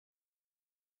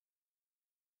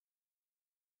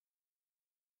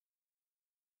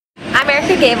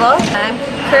Erica Gavel. I'm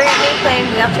currently playing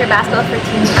wheelchair basketball for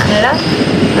Team Canada.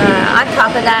 On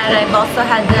top of that, I've also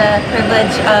had the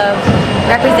privilege of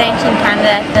representing Team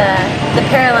Canada at the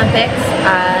Paralympics,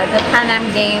 the Pan Am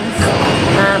Games,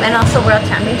 and also World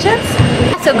Championships.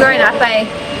 So growing up, I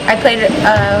played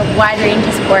a wide range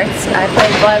of sports. I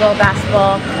played volleyball,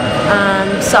 basketball,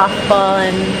 softball,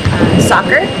 and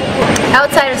soccer.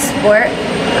 Outside of sport,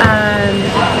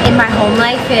 in my home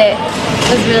life, it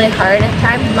was really hard at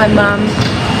times. My mom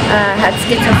had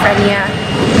schizophrenia,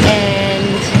 and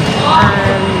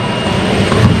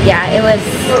yeah, it was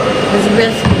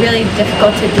really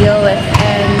difficult to deal with.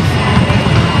 And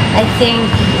I think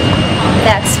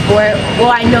that sport,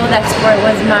 well, I know that sport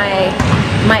was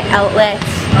my outlet.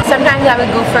 Sometimes I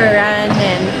would go for a run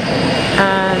and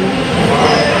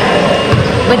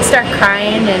would start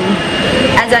crying, and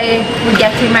as I would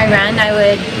get through my run, I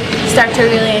would start to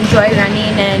really enjoy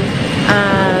running, and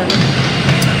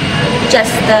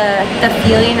just the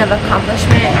feeling of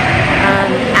accomplishment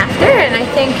after. And I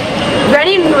think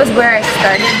running was where I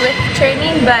started with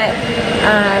training, but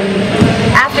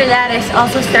after that I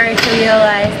also started to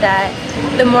realize that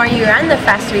the more you run, the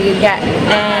faster you get,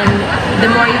 and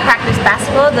the more you practice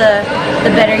basketball, the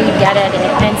better you get at it.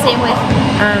 And same with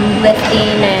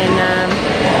lifting and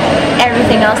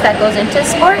everything else that goes into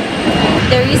sport.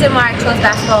 The reason why I chose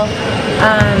basketball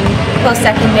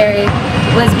post-secondary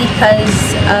was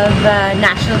because of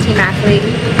national team athlete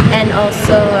and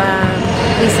also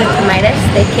Lisa Tomitis.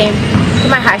 They came to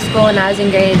my high school when I was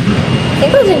in grade, I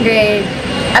was in grade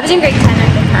 10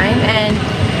 at the time, and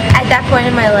at that point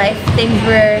in my life, things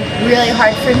were really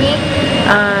hard for me.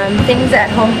 Things at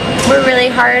home were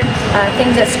really hard,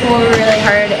 things at school were really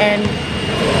hard, and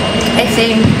I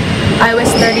think I was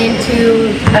starting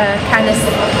to kind of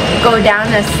go down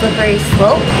a slippery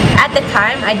slope. At the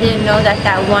time, I didn't know that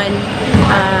one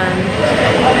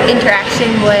interaction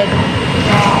would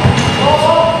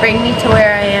bring me to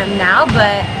where I am now,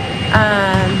 but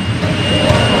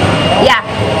yeah,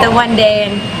 the one day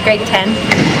in grade 10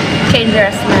 changed the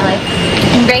rest of my life.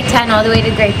 In grade 10 all the way to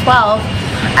grade 12,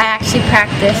 I actually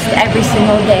practiced every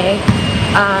single day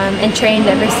and trained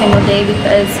every single day,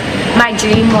 because my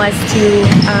dream was to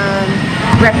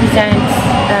represent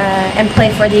and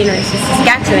play for the University of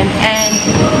Saskatchewan. And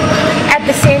at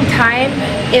the same time,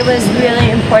 it was really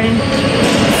important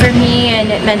for me, and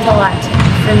it meant a lot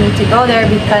for me to go there,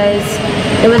 because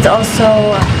it was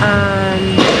also,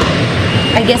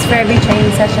 I guess for every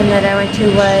training session that I went to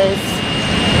was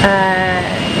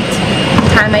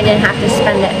time I didn't have to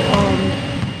spend at home.